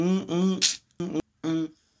I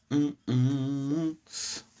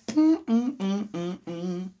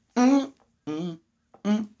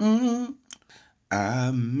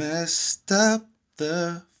messed up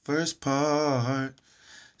the first part.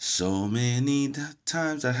 So many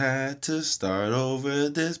times I had to start over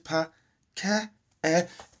this podcast.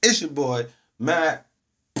 It's your boy, Matt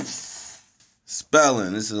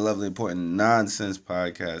Spelling. This is a lovely, important nonsense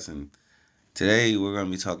podcast. And today we're going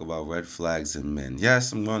to be talking about red flags in men.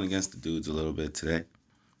 Yes, I'm going against the dudes a little bit today.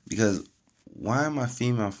 Because why are my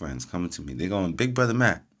female friends coming to me? They're going, Big Brother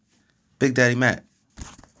Matt, Big Daddy Matt,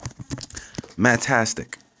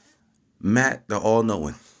 Mattastic, Matt the All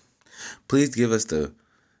Knowing. Please give us the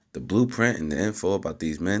blueprint and the info about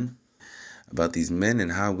these men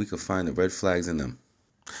and how we could find the red flags in them.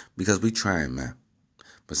 Because we trying, man.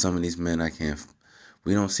 But some of these men,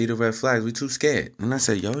 we don't see the red flags. We too scared. And I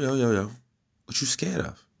said, yo, what you scared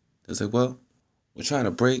of? They like, well, we're trying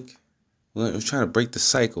to break the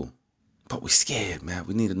cycle. But we scared, man.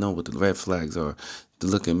 We need to know what the red flags are to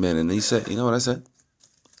look at men. And he said, you know what I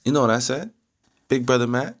said? Big Brother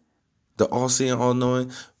Matt, the all-seeing,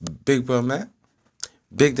 all-knowing Big Brother Matt,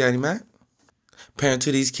 Big Daddy Matt, parent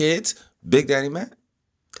to these kids, Big Daddy Matt.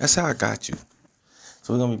 That's how I got you.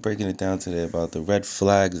 So we're going to be breaking it down today about the red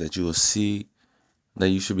flags that you will see that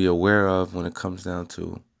you should be aware of when it comes down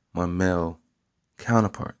to my male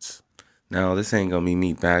counterparts. Now, this ain't going to be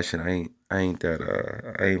me bashing. I ain't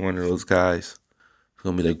one of those guys who's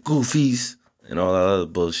going to be like goofies and all that other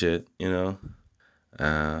bullshit, you know.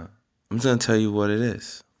 I'm just going to tell you what it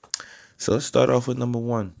is. So let's start off with number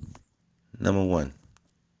one.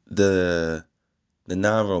 The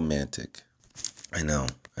non-romantic. I know.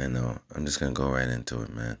 I'm just going to go right into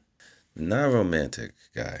it, man. The non-romantic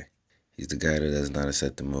guy. He's the guy that doesn't know how to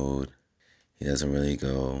set the mood. He doesn't really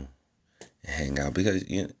go and hang out because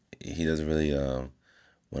he doesn't really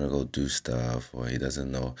want to go do stuff, or he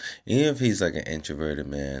doesn't know. Even if he's like an introverted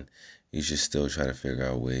man, you should still try to figure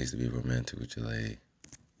out ways to be romantic with your lady.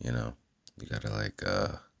 You know, you gotta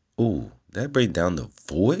that break down the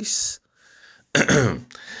voice.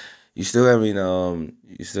 You still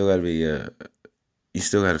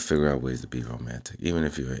gotta figure out ways to be romantic, even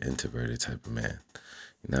if you're an introverted type of man.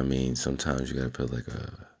 You know what I mean? Sometimes you gotta put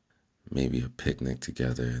maybe a picnic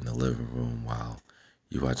together in the living room while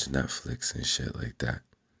you watch Netflix and shit like that.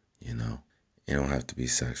 You know? You don't have to be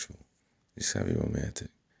sexual. You just gotta be romantic.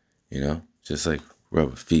 You know? Just like rub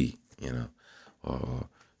her feet, or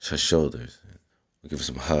her shoulders. Or give her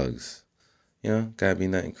some hugs. Gotta be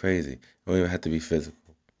nothing crazy. Don't even have to be physical.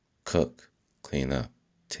 Cook, clean up,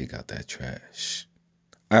 take out that trash.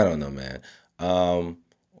 I don't know, man.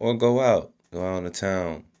 Or go out in the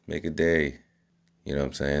town, make a day. You know what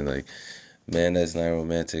I'm saying? Like, man, that's not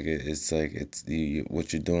romantic.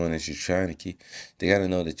 What you're doing is you're trying to keep. They gotta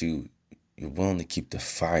know that you're willing to keep the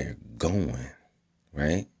fire going,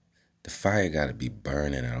 right? The fire gotta be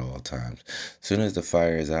burning at all times. As soon as the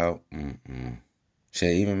fire is out,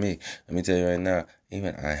 shit, even me. Let me tell you right now,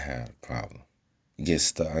 even I had a problem. You get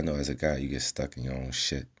stuck. I know as a guy, you get stuck in your own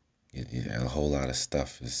shit. A whole lot of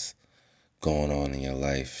stuff is going on in your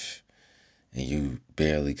life, and you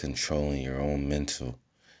barely controlling your own mental.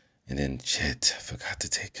 And then, shit, I forgot to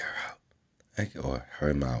take her out. Or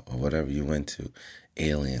him out, or whatever you went to.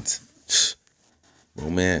 Aliens.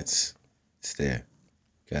 Romance. It's there.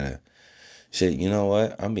 Shit, you know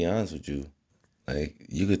what? I'll be honest with you. Like,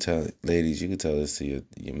 you could tell, ladies, this to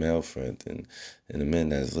your male friend and the men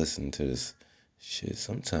that's listening to this. Shit,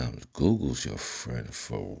 sometimes Google's your friend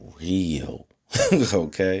for real.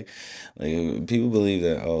 Okay? Like, people believe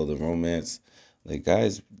that, the romance, like,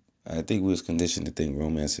 guys, I think we was conditioned to think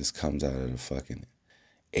romance just comes out of the fucking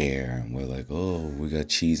air, and we're like, oh, we got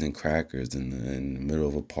cheese and crackers in the middle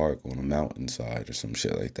of a park on a mountainside or some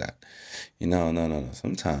shit like that. No.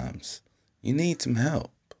 Sometimes you need some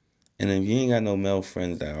help. And if you ain't got no male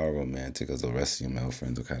friends that are romantic, because the rest of your male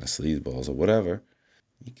friends are kind of sleazeballs or whatever,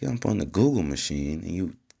 you jump on the Google machine and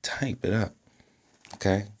you type it up.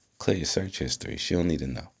 Okay? Clear your search history. She don't need to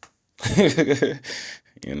know.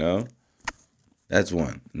 You know? That's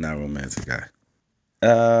one, not romantic guy.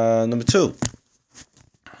 Number two.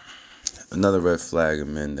 Another red flag of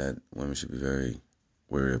men that women should be very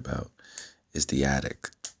worried about is the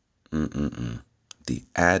addict. The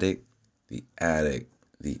addict.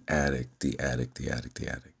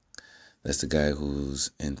 That's the guy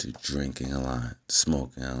who's into drinking a lot,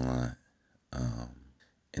 smoking a lot,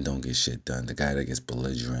 and don't get shit done. The guy that gets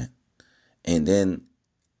belligerent and then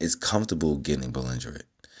is comfortable getting belligerent.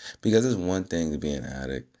 Because it's one thing to be an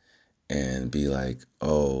addict and be like,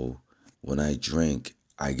 oh, when I drink,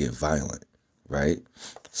 I get violent, right?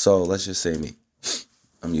 So let's just say me.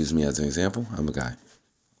 I'm using me as an example. I'm a guy.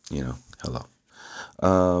 Hello.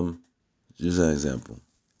 Just an example.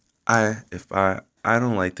 I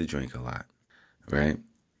don't like to drink a lot, right?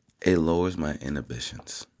 It lowers my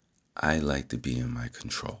inhibitions. I like to be in my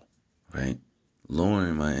control, right?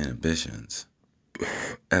 Lowering my inhibitions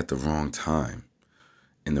at the wrong time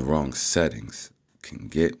in the wrong settings can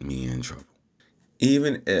get me in trouble.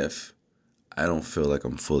 Even if I don't feel like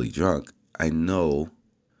I'm fully drunk, I know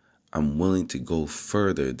I'm willing to go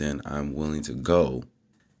further than I'm willing to go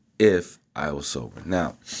if I was sober.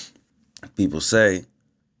 Now, people say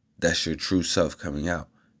that's your true self coming out.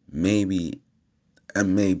 Maybe,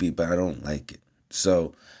 but I don't like it.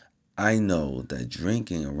 So I know that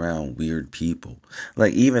drinking around weird people,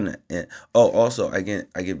 like even also I get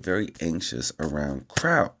very anxious around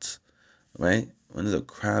crowds, right? When there's a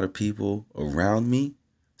crowd of people around me,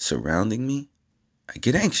 surrounding me, I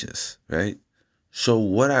get anxious, right? So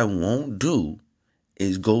what I won't do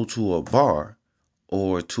is go to a bar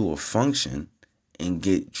or to a function and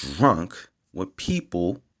get drunk with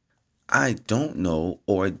people I don't know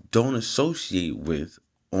or don't associate with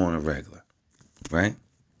on a regular, right?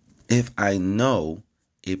 If I know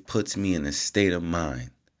it puts me in a state of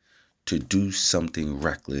mind to do something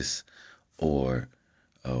reckless or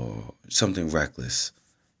something reckless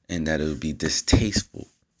and that it would be distasteful,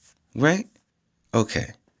 right?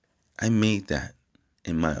 Okay, I made that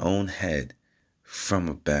in my own head from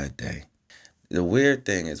a bad day. The weird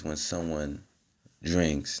thing is when someone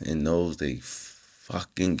drinks and knows they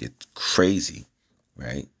fucking get crazy,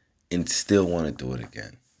 right? And still want to do it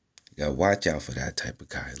again. You gotta watch out for that type of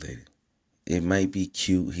guy, lady. It might be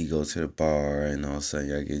cute. He goes to the bar and all of a sudden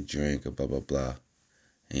y'all get drink or blah, blah, blah.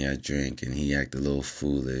 And y'all drink and he act a little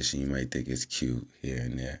foolish and you might think it's cute here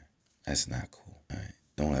and there. That's not cool. All right?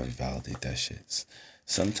 Don't ever validate that shit.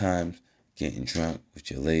 Sometimes getting drunk with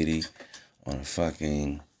your lady on a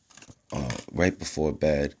fucking, right before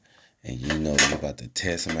bed and you know you're about to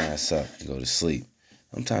tear some ass up and go to sleep.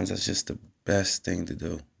 Sometimes that's just the best thing to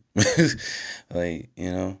do.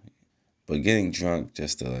 But getting drunk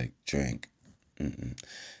just to like drink. Mm-mm.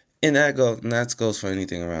 And that goes for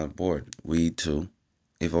anything around the board. Weed too.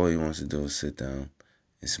 If all he wants to do is sit down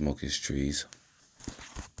and smoke his trees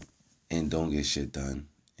and don't get shit done,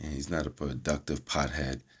 and he's not a productive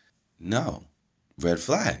pothead, no, red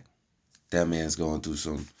flag. That man's going through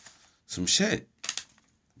some shit.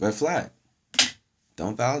 Red flag.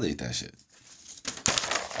 Don't validate that shit.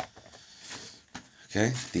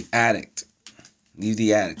 Okay? The addict. Leave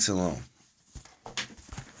the addicts alone.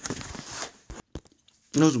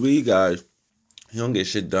 Those weed guys, he don't get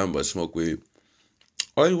shit done but smoke weed.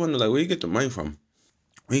 Or you wonder, like, where you get the money from?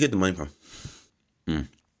 Where you get the money from?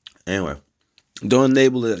 Anyway, don't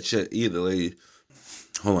enable that shit either, lady.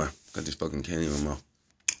 Hold on. Got this fucking candy in my mouth.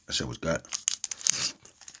 That shit was good.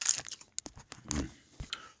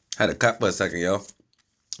 Had a cut for a second, yo.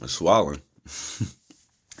 I'm swallowing.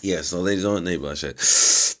 Yeah, so ladies, don't enable that shit.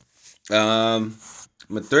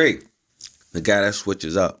 Number 3, the guy that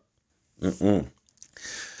switches up.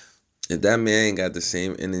 If that man ain't got the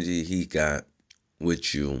same energy he got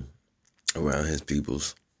with you around his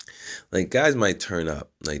peoples, like guys might turn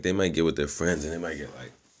up, like they might get with their friends and they might get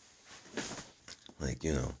like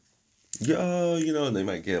they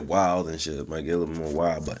might get wild and shit, might get a little more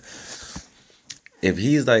wild, but if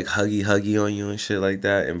he's like huggy on you and shit like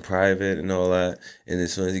that in private and all that, and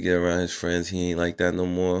as soon as he get around his friends, he ain't like that no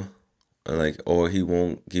more, or he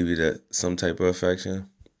won't give you that some type of affection.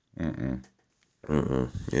 You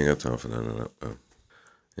ain't got time for none of that.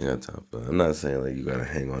 You ain't got time for that. I'm not saying like you gotta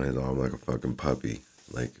hang on his arm like a fucking puppy.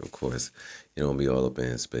 Like, of course, you don't be all up in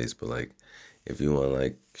his space, but like, if you want to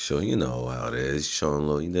like show, how it is, show him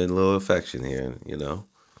a little affection here,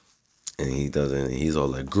 And he doesn't. He's all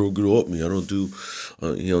like, "Girl, get off me." I don't do.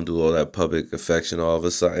 He don't do all that public affection all of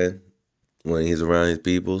a sudden when he's around his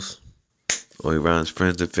peoples or around his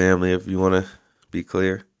friends and family. If you want to be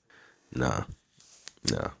clear, nah,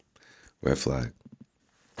 red flag.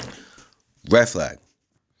 Red flag.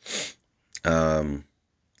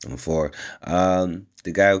 Number 4,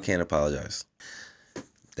 the guy who can't apologize.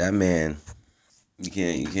 That man, you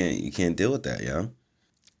can't deal with that, yo.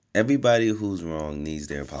 Everybody who's wrong needs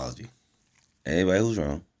their apology. Everybody who's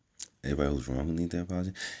wrong who needs their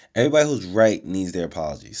apology. Everybody who's right needs their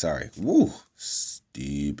apology. Sorry. Woo.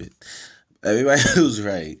 Stupid. Everybody who's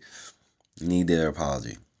right need their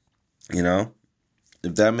apology.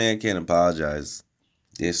 If that man can't apologize,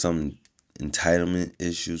 there's some entitlement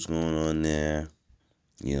issues going on there.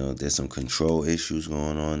 There's some control issues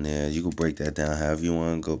going on there. You can break that down however you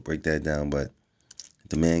want to go break that down, but if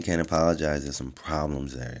the man can't apologize, there's some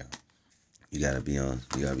problems there. You gotta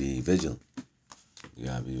be vigilant. You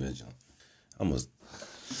gotta be vigilant. Almost.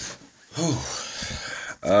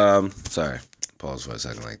 Sorry. Pause for a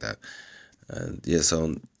second like that. Yeah,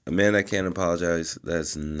 so a man that can't apologize,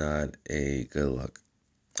 that's not a good look.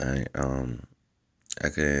 Alright, I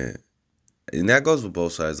can, and that goes for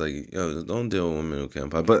both sides. Like, don't deal with women who can't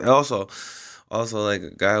apologize, but also like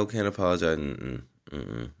a guy who can't apologize.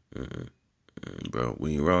 Bro,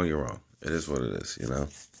 when you're wrong, you're wrong. It is what it is, you know.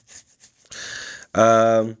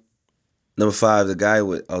 Number five, the guy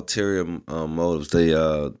with ulterior motives.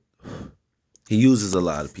 He uses a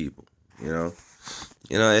lot of people. You know.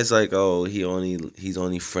 It's like, oh, he's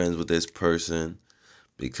only friends with this person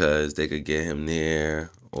because they could get him near,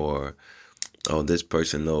 or oh, this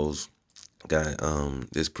person knows guy.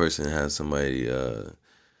 This person has somebody. Oh,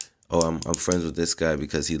 I'm friends with this guy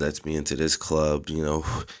because he lets me into this club.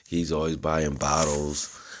 He's always buying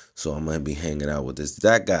bottles, so I'm gonna be hanging out with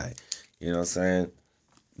that guy. You know what I'm saying?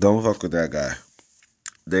 Don't fuck with that guy.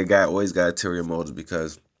 That guy always got ulterior motives,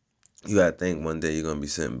 because you gotta think one day you're gonna be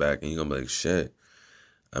sitting back and you're gonna be like, shit.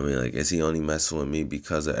 I mean, like, is he only messing with me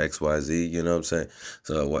because of X, Y, Z? You know what I'm saying?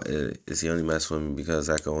 So, what is he only messing with me because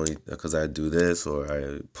I do this, or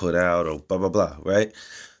I put out, or blah blah blah, right?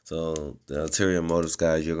 So the ulterior motives,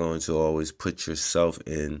 guys, you're going to always put yourself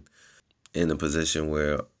in a position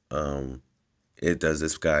where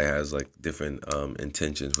this guy has like different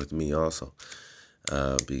intentions with me also,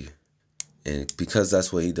 and because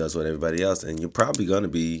that's what he does with everybody else, and you're probably gonna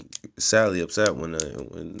be sadly upset when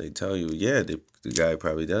they tell you, yeah, the guy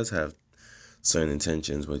probably does have certain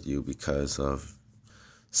intentions with you because of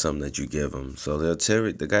something that you give him. So the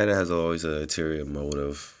guy that has always an ulterior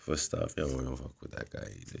motive for stuff, you don't want to fuck with that guy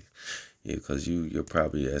either. Yeah, because you're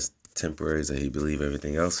probably as temporary as he believe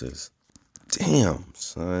everything else is. Damn,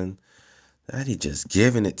 son. Daddy just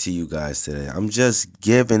giving it to you guys today. I'm just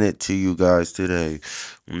giving it to you guys today.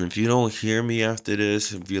 And if you don't hear me after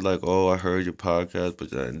this, if you're like, oh, I heard your podcast, but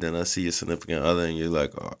then I see your significant other and you're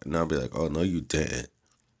like, oh, and I'll be like, oh, no, you didn't.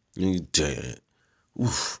 No, you didn't.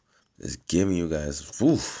 Oof. Just giving you guys,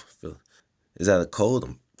 oof. Is that a cold?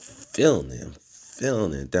 I'm feeling it. I'm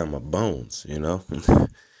feeling it down my bones,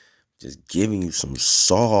 Just giving you some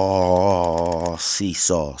saucy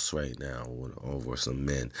sauce right now over some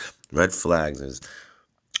men. Red flags is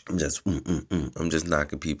I'm just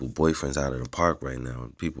knocking people boyfriends out of the park right now.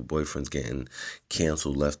 People boyfriends getting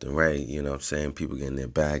canceled left and right. You know what I'm saying? People getting their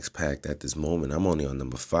bags packed at this moment. I'm only on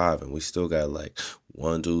number 5, and we still got like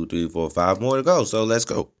 1, 2, 3, 4, 5 more to go. So let's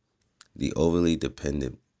go. The overly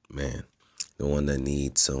dependent man, the one that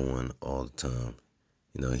needs someone all the time.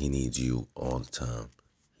 He needs you all the time.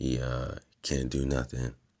 He can't do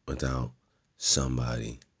nothing without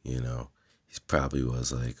somebody. He probably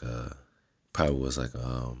was like a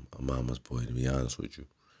mama's boy, to be honest with you.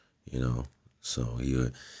 So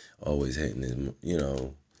he always hating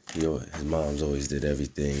his mom's always did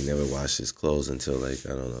everything. Never washed his clothes until like, I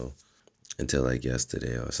don't know, until like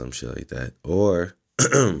yesterday or some shit like that. Or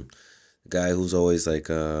guy who's always like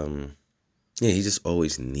he just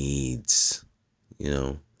always needs.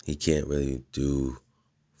 He can't really do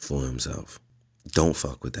for himself. Don't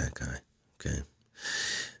fuck with that guy, okay?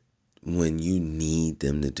 When you need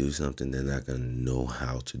them to do something, they're not going to know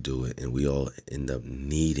how to do it. And we all end up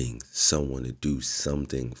needing someone to do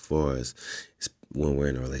something for us when we're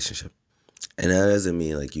in a relationship. And that doesn't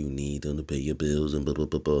mean like you need them to pay your bills and blah, blah,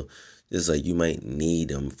 blah, blah. It's like you might need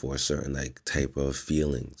them for a certain like type of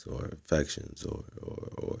feelings or affections or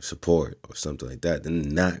support or something like that. They're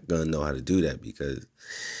not going to know how to do that because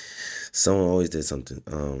someone always did something.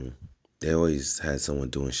 They always had someone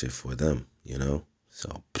doing shit for them,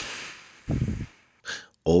 So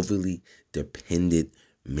overly dependent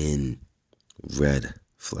men, red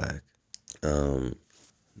flag.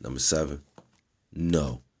 Number 7,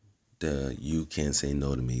 no. The you can't say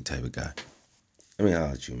no to me type of guy. I mean,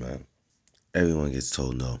 holla at you, man. Everyone gets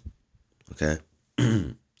told no. Okay?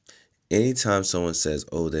 Anytime someone says,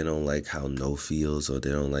 oh, they don't like how no feels or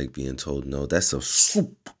they don't like being told no, that's a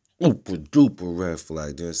super duper red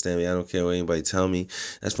flag. Do you understand me? I don't care what anybody tell me.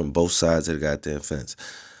 That's from both sides of the goddamn fence.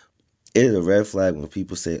 It is a red flag when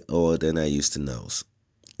people say, oh, they're not used to no's.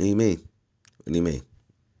 What do you mean? What do you mean?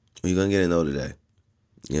 Well, you're going to get a no today.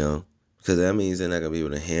 Because that means they're not going to be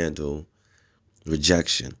able to handle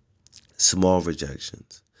rejection, small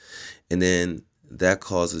rejections. And then that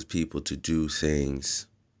causes people to do things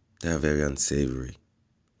that are very unsavory,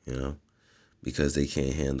 because they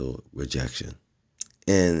can't handle rejection.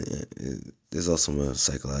 And there's also some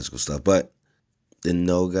psychological stuff. But the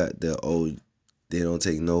no guy, they don't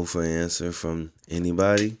take no for an answer from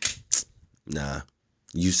anybody. Nah.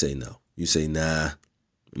 You say no. You say, nah,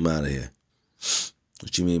 I'm out of here.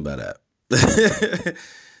 What you mean by that?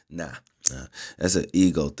 Nah, nah. That's an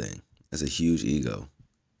ego thing. That's a huge ego.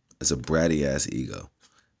 That's a bratty ass ego.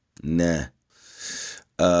 Nah.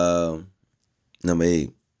 Um, Number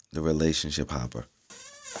 8, the relationship hopper.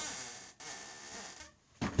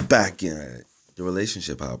 Back in it. The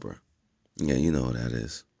relationship hopper. Yeah, you know what that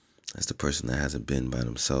is. That's the person that hasn't been by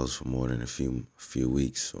themselves for more than a few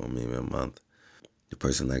weeks or maybe a month. The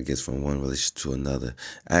person that gets from one relationship to another.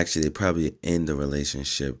 Actually, they probably end the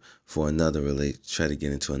relationship for another try to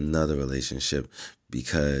get into another relationship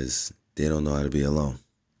because they don't know how to be alone.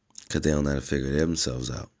 Because they don't know how to figure themselves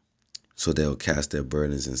out. So they'll cast their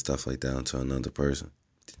burdens and stuff like that onto another person.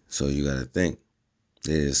 So you gotta think,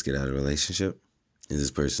 did they just get out of a relationship? Is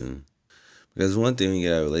this person, because one thing when you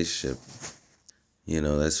get out of a relationship,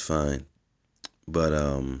 that's fine. But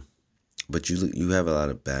you have a lot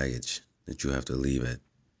of baggage that you have to leave it.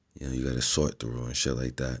 You got to sort through and shit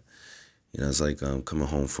like that. It's like coming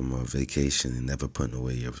home from a vacation and never putting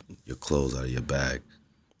away your clothes out of your bag.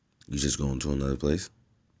 You just going to another place.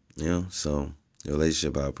 So the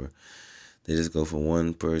relationship hopper, they just go from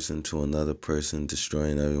one person to another person,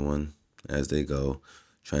 destroying everyone as they go,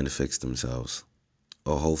 trying to fix themselves.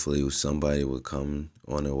 Or hopefully somebody would come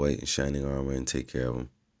on their white and shining armor and take care of them.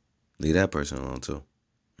 Leave that person alone too.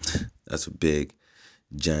 That's a big,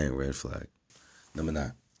 giant red flag. Number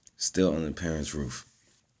 9, still on the parents' roof.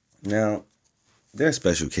 Now, there are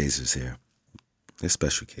special cases here. There's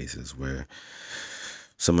special cases where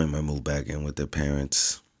somebody might move back in with their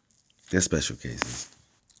parents. There's special cases.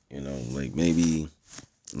 Like maybe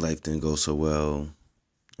life didn't go so well,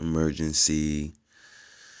 emergency,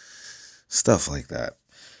 stuff like that.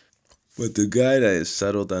 But the guy that is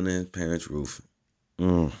settled on his parents' roof,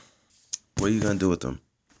 what are you going to do with them?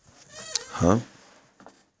 Huh?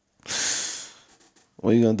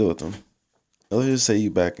 What are you going to do with them? Let's just say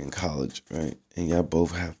you back in college, right? And y'all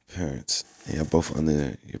both have parents. And y'all both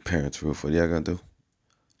under your parents' roof. What are y'all going to do?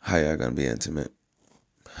 How y'all going to be intimate?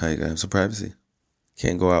 How you going to have some privacy?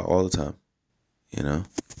 Can't go out all the time, you know?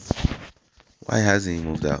 Why hasn't he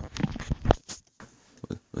moved out?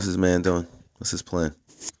 What's this man doing? What's his plan?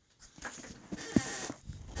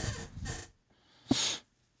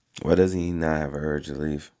 Why doesn't he not have an urge to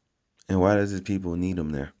leave? And why does his people need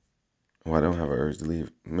him there? Why don't have an urge to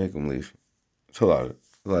leave? Make him leave. It's a lot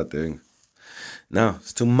of things. No,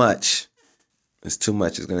 it's too much. It's too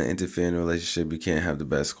much. It's going to interfere in the relationship. You can't have the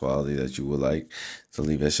best quality that you would like. So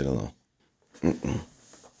leave that shit alone.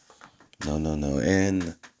 No, no, no.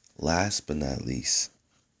 And last but not least,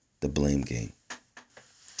 the blame game.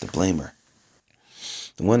 The blamer.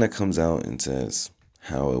 The one that comes out and says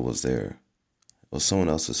how it was someone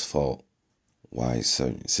else's fault why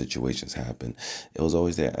certain situations happen. It was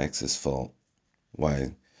always their ex's fault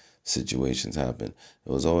why situations happen.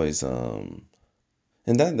 It was always and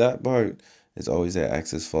that part is always their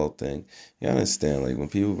ex's fault thing. You understand, like when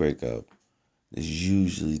people break up, there's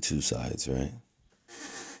usually two sides, right?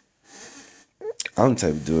 I'm the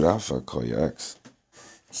type of dude I'll call your ex.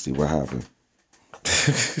 See what happened.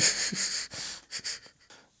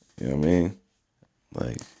 You know what I mean?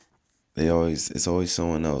 Like it's always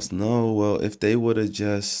someone else. No, well, if they would have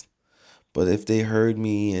just, but if they heard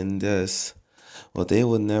me in this, well, they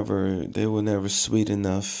were never sweet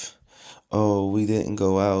enough. Oh, we didn't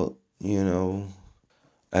go out,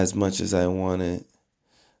 as much as I wanted.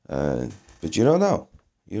 But you don't know.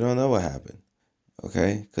 You don't know what happened.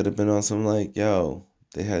 Okay? Could have been on some like, yo,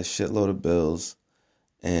 they had a shitload of bills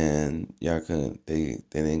and y'all couldn't, they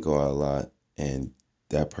didn't go out a lot and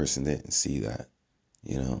that person didn't see that,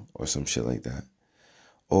 or some shit like that.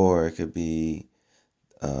 Or it could be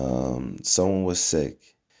someone was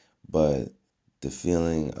sick, but the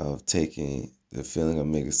feeling of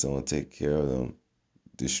making someone take care of them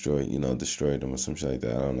destroyed them or some shit like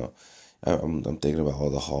that. I don't know. I'm thinking about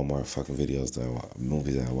all the Hallmark fucking videos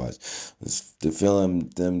movies that I watch. The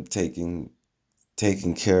feeling them taking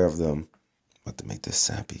care of them, about to make this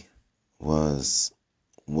sappy, was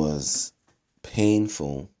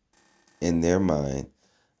painful in their mind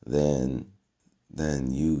than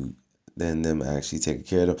than them actually taking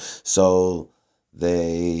care of them. So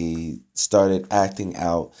they started acting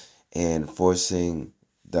out and forcing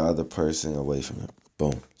the other person away from them.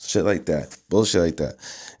 Boom. Shit like that. Bullshit like that.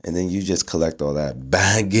 And then you just collect all that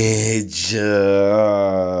baggage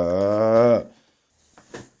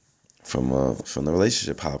from the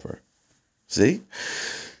relationship hopper. See?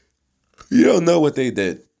 You don't know what they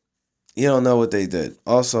did. You don't know what they did.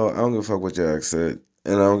 Also, I don't give a fuck what your ex said.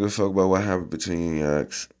 And I don't give a fuck about what happened between you and your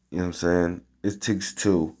ex. You know what I'm saying? It takes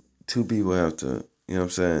two. Two people have to, you know what I'm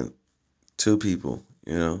saying? Two people,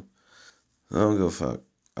 I don't give a fuck.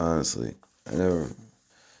 Honestly. I never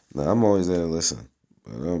Now, I'm always there to listen,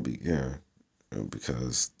 but don't be here,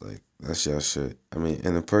 because like that's your shit. I mean,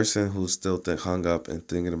 and the person who's still hung up and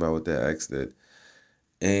thinking about what their ex did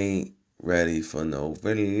ain't ready for no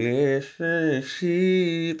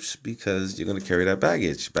relationships, because you're gonna carry that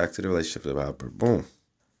baggage back to the relationship about. Boom.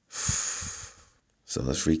 So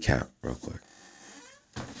let's recap real quick.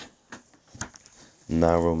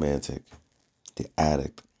 Not romantic, the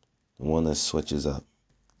addict, the one that switches up,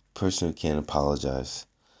 person who can't apologize,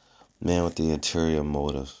 man with the ulterior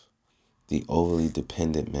motive, the overly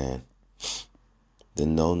dependent man, the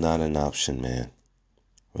no not an option man,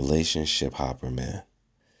 relationship hopper man,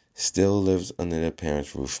 still lives under their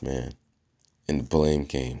parents' roof man, and the blame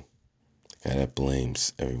game, guy that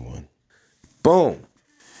blames everyone. Boom!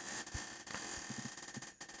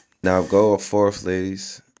 Now go forth,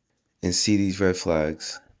 ladies, and see these red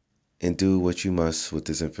flags and do what you must with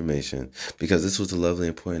this information, because this was the Lovely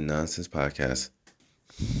Important Nonsense podcast,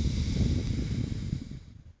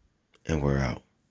 and we're out.